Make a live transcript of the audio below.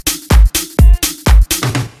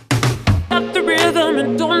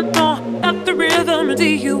rhythm and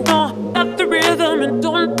see you are at the rhythm and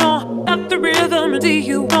don't know at the rhythm and see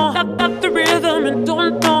you are at the rhythm and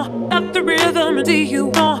don't know at the rhythm and see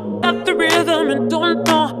you are at the rhythm and don't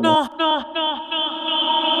know no no no.